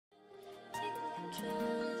So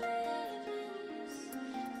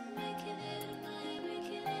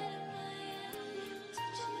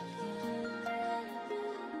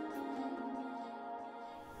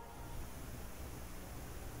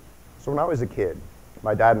when I was a kid,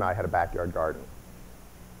 my dad and I had a backyard garden.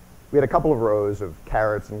 We had a couple of rows of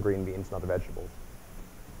carrots and green beans and other vegetables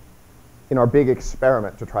in our big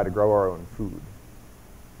experiment to try to grow our own food.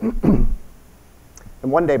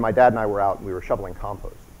 And one day, my dad and I were out and we were shoveling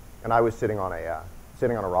compost. And I was sitting on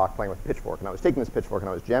a rock playing with a pitchfork. And I was taking this pitchfork and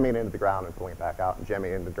I was jamming it into the ground and pulling it back out, and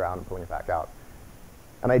jamming it into the ground and pulling it back out.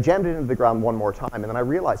 And I jammed it into the ground one more time, and then I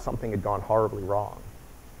realized something had gone horribly wrong.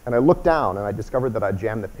 And I looked down and I discovered that I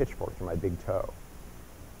jammed the pitchfork through my big toe.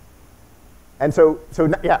 And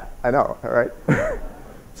yeah, I know, all right?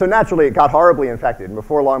 So naturally, it got horribly infected. And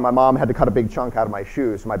before long, my mom had to cut a big chunk out of my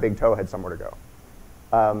shoe, so my big toe had somewhere to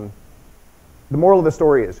go. The moral of the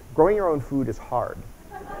story is, growing your own food is hard.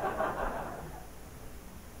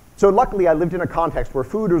 So luckily, I lived in a context where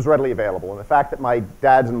food was readily available, and the fact that my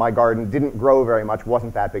dad's and my garden didn't grow very much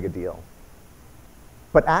wasn't that big a deal.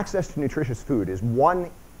 But access to nutritious food is one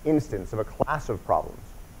instance of a class of problems,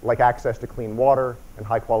 like access to clean water and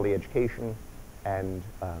high-quality education and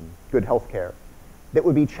good health care, that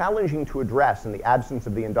would be challenging to address in the absence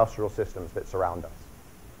of the industrial systems that surround us.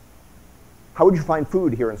 How would you find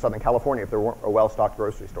food here in Southern California if there weren't a well-stocked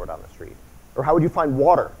grocery store down the street? Or how would you find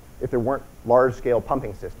water if there weren't large-scale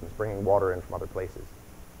pumping systems bringing water in from other places?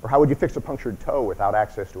 Or how would you fix a punctured toe without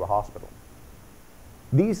access to a hospital?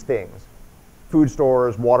 These things, food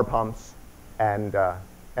stores, water pumps, and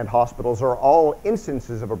hospitals, are all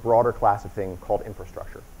instances of a broader class of thing called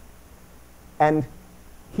infrastructure. And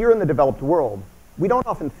here in the developed world, we don't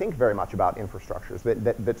often think very much about infrastructures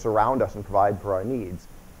that surround us and provide for our needs,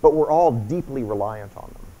 but we're all deeply reliant on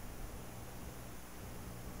them.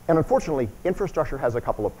 And unfortunately, infrastructure has a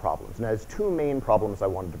couple of problems, and it has two main problems I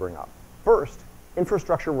wanted to bring up. First,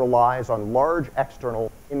 infrastructure relies on large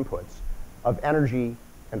external inputs of energy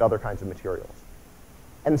and other kinds of materials.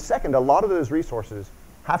 And second, a lot of those resources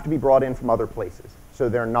have to be brought in from other places, so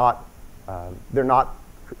they're not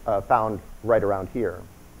found right around here.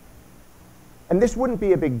 And this wouldn't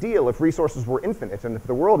be a big deal if resources were infinite and if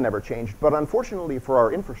the world never changed, but unfortunately for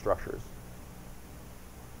our infrastructures,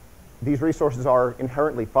 these resources are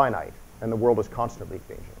inherently finite, and the world is constantly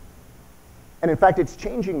changing. And in fact, it's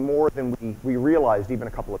changing more than we realized even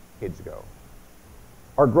a couple of decades ago.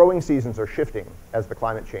 Our growing seasons are shifting as the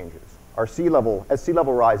climate changes. As sea level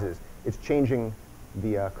rises, it's changing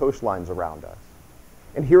the coastlines around us.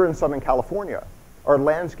 And here in Southern California, our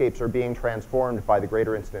landscapes are being transformed by the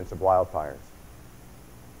greater incidence of wildfires.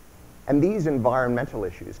 And these environmental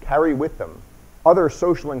issues carry with them other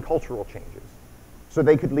social and cultural changes. So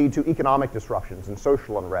they could lead to economic disruptions and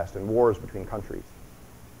social unrest and wars between countries.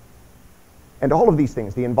 And all of these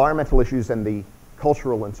things, the environmental issues and the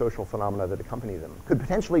cultural and social phenomena that accompany them, could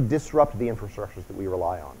potentially disrupt the infrastructures that we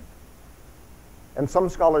rely on. And some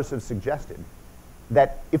scholars have suggested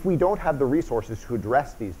that if we don't have the resources to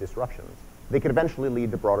address these disruptions, they could eventually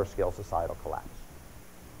lead to broader scale societal collapse.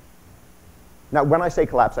 Now, when I say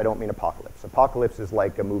collapse, I don't mean apocalypse. Apocalypse is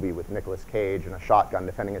like a movie with Nicolas Cage and a shotgun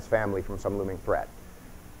defending his family from some looming threat.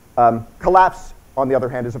 Collapse, on the other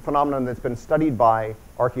hand, is a phenomenon that's been studied by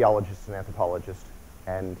archaeologists and anthropologists,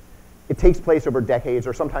 and it takes place over decades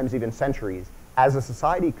or sometimes even centuries as a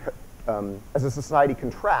society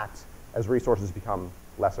contracts as resources become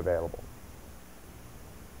less available.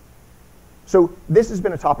 So this has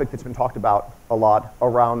been a topic that's been talked about a lot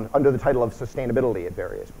around under the title of sustainability at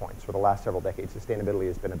various points. For the last several decades, sustainability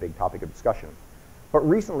has been a big topic of discussion. But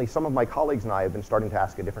recently, some of my colleagues and I have been starting to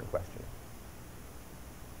ask a different question.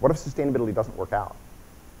 What if sustainability doesn't work out?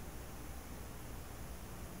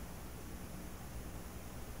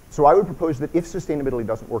 So I would propose that if sustainability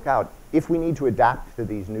doesn't work out, if we need to adapt to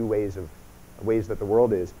these new ways that the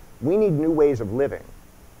world is, we need new ways of living.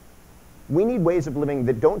 We need ways of living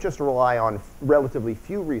that don't just rely on relatively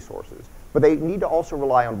few resources, but they need to also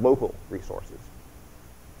rely on local resources.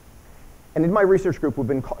 And in my research group, we've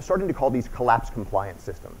been starting to call these collapse-compliant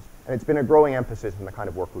systems, and it's been a growing emphasis in the kind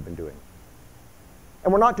of work we've been doing.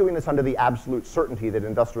 And we're not doing this under the absolute certainty that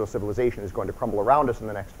industrial civilization is going to crumble around us in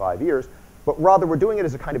the next 5 years, but rather we're doing it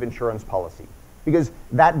as a kind of insurance policy, because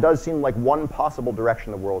that does seem like one possible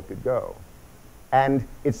direction the world could go. And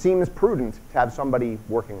it seems prudent to have somebody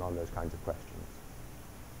working on those kinds of questions.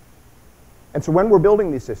 And so when we're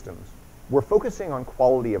building these systems, we're focusing on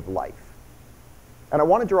quality of life. And I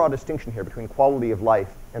want to draw a distinction here between quality of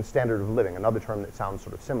life and standard of living, another term that sounds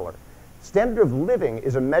sort of similar. Standard of living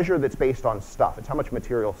is a measure that's based on stuff. It's how much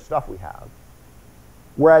material stuff we have.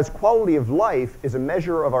 Whereas quality of life is a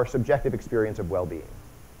measure of our subjective experience of well-being.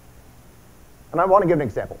 And I want to give an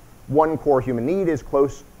example. One core human need is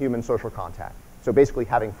close human social contact, so basically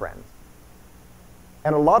having friends.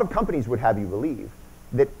 And a lot of companies would have you believe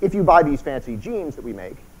that if you buy these fancy jeans that we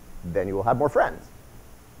make, then you will have more friends.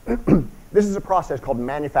 This is a process called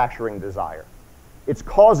manufacturing desire. It's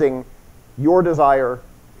causing your desire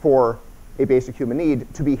for a basic human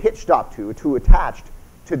need to be hitched up to attached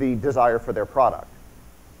to the desire for their product.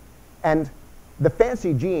 And the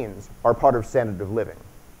fancy jeans are part of standard of living.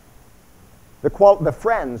 The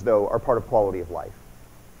friends, though, are part of quality of life.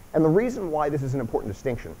 And the reason why this is an important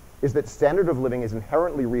distinction is that standard of living is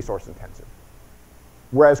inherently resource intensive.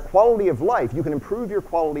 Whereas quality of life, you can improve your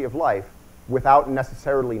quality of life without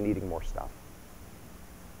necessarily needing more stuff.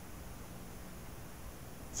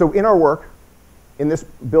 So in our work, in this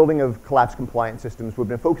building of collapse compliant systems, we've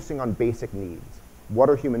been focusing on basic needs. What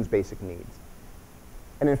are humans' basic needs?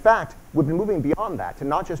 And in fact, we've been moving beyond that to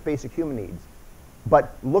not just basic human needs,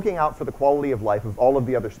 but looking out for the quality of life of all of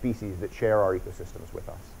the other species that share our ecosystems with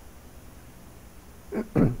us.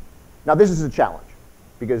 Now this is a challenge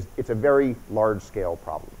because it's a very large-scale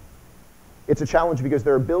problem. It's a challenge because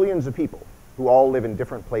there are billions of people who all live in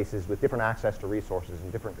different places with different access to resources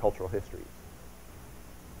and different cultural histories.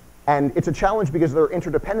 And it's a challenge because there are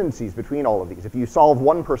interdependencies between all of these. If you solve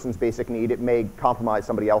one person's basic need, it may compromise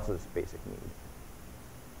somebody else's basic need.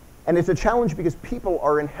 And it's a challenge because people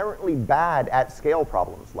are inherently bad at scale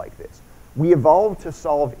problems like this. We evolved to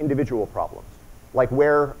solve individual problems, like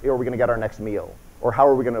where are we going to get our next meal, or how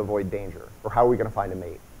are we going to avoid danger, or how are we going to find a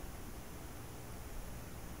mate.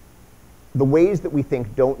 The ways that we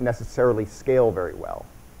think don't necessarily scale very well,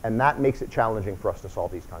 and that makes it challenging for us to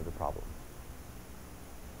solve these kinds of problems.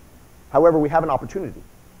 However, we have an opportunity,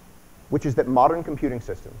 which is that modern computing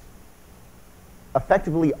systems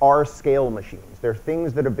effectively are scale machines. They're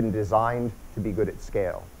things that have been designed to be good at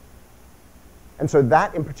scale. And so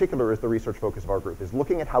that in particular is the research focus of our group, is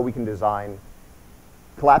looking at how we can design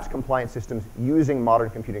collapse compliant systems using modern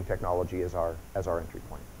computing technology as our entry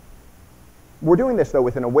point. We're doing this though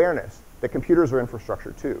with an awareness that computers are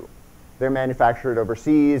infrastructure too. They're manufactured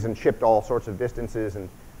overseas and shipped all sorts of distances and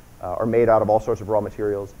are made out of all sorts of raw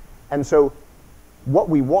materials. And so what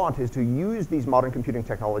we want is to use these modern computing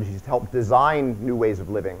technologies to help design new ways of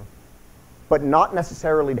living, but not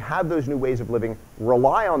necessarily to have those new ways of living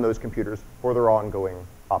rely on those computers for their ongoing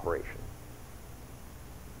operation.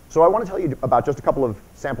 So I want to tell you about just a couple of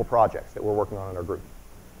sample projects that we're working on in our group.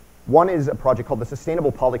 One is a project called the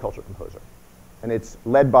Sustainable Polyculture Composer, and it's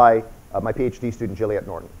led by my PhD student, Juliet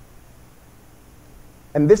Norton.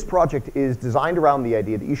 And this project is designed around the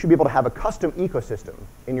idea that you should be able to have a custom ecosystem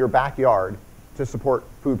in your backyard to support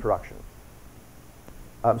food production.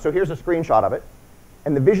 So here's a screenshot of it.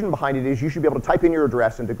 And the vision behind it is you should be able to type in your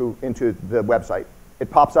address into the website.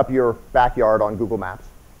 It pops up your backyard on Google Maps.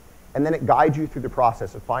 And then it guides you through the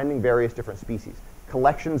process of finding various different species,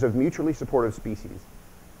 collections of mutually supportive species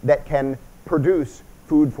that can produce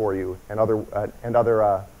food for you and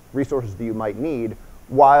other resources that you might need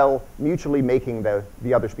while mutually making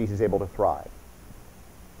the other species able to thrive.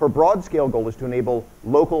 Her broad scale goal is to enable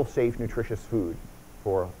local, safe, nutritious food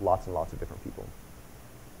for lots and lots of different people.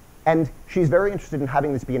 And she's very interested in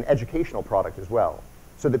having this be an educational product as well,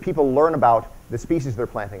 so that people learn about the species they're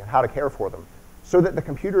planting and how to care for them, so that the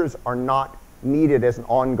computers are not needed as an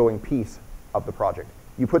ongoing piece of the project.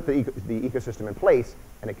 You put the ecosystem in place,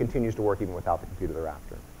 and it continues to work even without the computer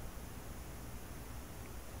thereafter.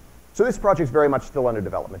 So this project is very much still under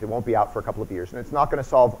development. It won't be out for a couple of years, and it's not going to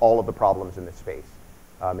solve all of the problems in this space.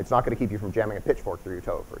 It's not going to keep you from jamming a pitchfork through your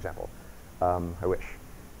toe, for example. I wish.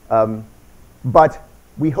 But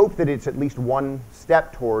we hope that it's at least one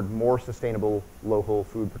step toward more sustainable local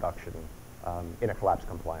food production in a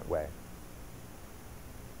collapse-compliant way.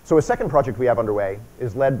 So a second project we have underway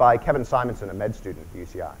is led by Kevin Simonson, a med student at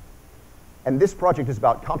UCI. And this project is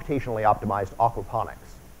about computationally optimized aquaponics.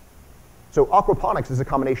 So aquaponics is a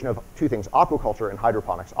combination of two things, aquaculture and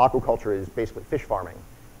hydroponics. Aquaculture is basically fish farming,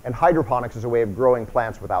 and hydroponics is a way of growing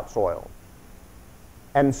plants without soil.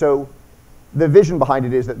 And so the vision behind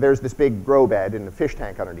it is that there's this big grow bed and a fish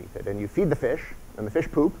tank underneath it, and you feed the fish, and the fish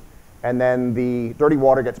poop, and then the dirty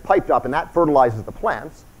water gets piped up, and that fertilizes the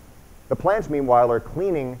plants. The plants, meanwhile, are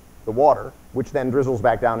cleaning the water, which then drizzles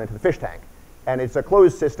back down into the fish tank. And it's a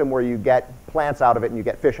closed system where you get plants out of it and you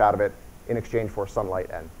get fish out of it in exchange for sunlight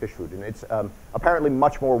and fish food. And it's apparently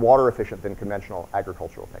much more water efficient than conventional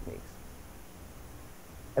agricultural techniques.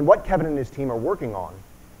 And what Kevin and his team are working on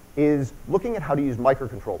is looking at how to use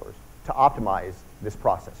microcontrollers to optimize this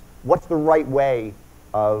process. What's the right way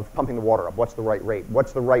of pumping the water up? What's the right rate?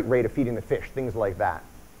 What's the right rate of feeding the fish? Things like that.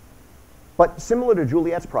 But similar to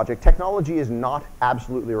Juliet's project, technology is not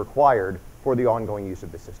absolutely required for the ongoing use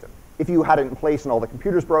of this system. If you had it in place and all the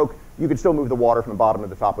computers broke, you could still move the water from the bottom to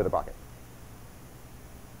the top with a bucket.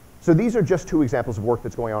 So these are just two examples of work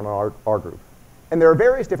that's going on in our group. And there are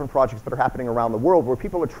various different projects that are happening around the world where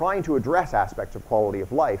people are trying to address aspects of quality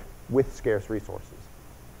of life with scarce resources.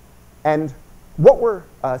 And what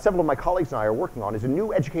several of my colleagues and I are working on is a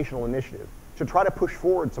new educational initiative to try to push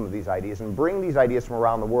forward some of these ideas and bring these ideas from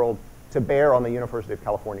around the world to bear on the University of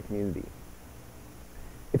California community.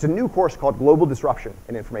 It's a new course called Global Disruption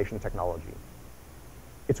in Information Technology.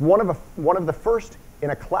 It's one of the first in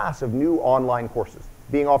a class of new online courses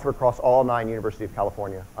being offered across all 9 University of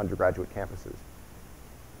California undergraduate campuses.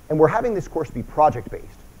 And we're having this course be project-based.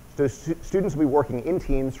 So students will be working in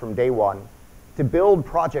teams from day one to build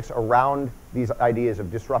projects around these ideas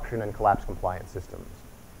of disruption and collapse compliant systems.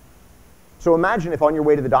 So imagine if on your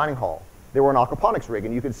way to the dining hall, there were an aquaponics rig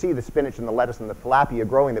and you could see the spinach and the lettuce and the tilapia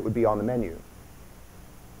growing that would be on the menu.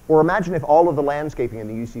 Or imagine if all of the landscaping in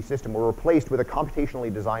the UC system were replaced with a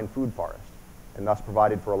computationally designed food forest and thus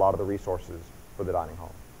provided for a lot of the resources for the dining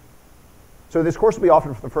hall. So this course will be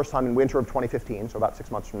offered for the first time in winter of 2015, so about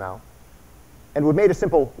 6 months from now. And we've made a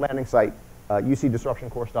simple landing site,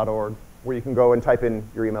 ucdisruptioncourse.org, where you can go and type in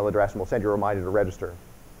your email address and we'll send you a reminder to register.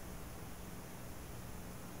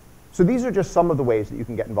 So these are just some of the ways that you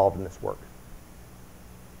can get involved in this work.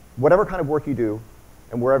 Whatever kind of work you do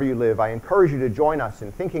and wherever you live, I encourage you to join us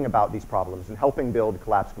in thinking about these problems and helping build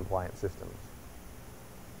collapse-compliant systems.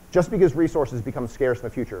 Just because resources become scarce in the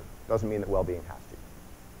future doesn't mean that well-being has to.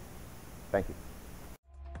 Thank you.